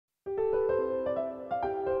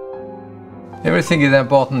Everything is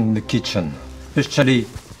important in the kitchen, especially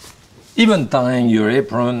even tying your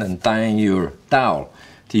apron and tying your towel.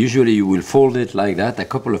 Usually you will fold it like that a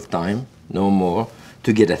couple of times, no more,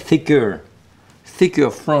 to get a thicker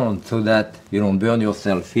front so that you don't burn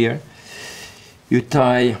yourself here. You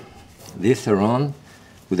tie this around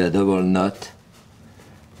with a double knot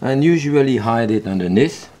and usually hide it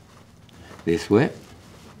underneath this way.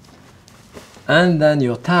 And then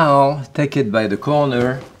your towel, take it by the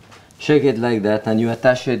corner, shake it like that, and you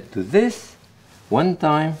attach it to this one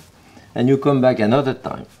time and you come back another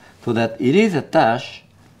time so that it is attached,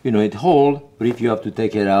 you know, it holds, but if you have to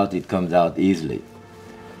take it out, it comes out easily.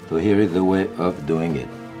 So here is the way of doing it.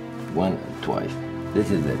 One and twice.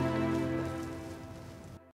 This is it.